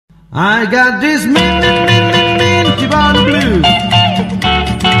I got this minty bottle blues.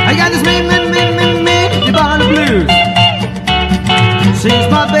 I got this minty bottle blues. Since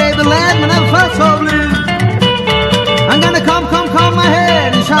my baby left me, never felt so blue. I'm gonna comb my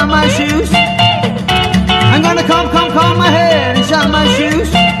hair and shine my shoes. I'm gonna comb my hair and shine my shoes.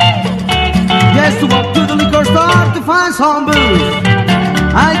 Yes, to walk to the liquor store to find some booze.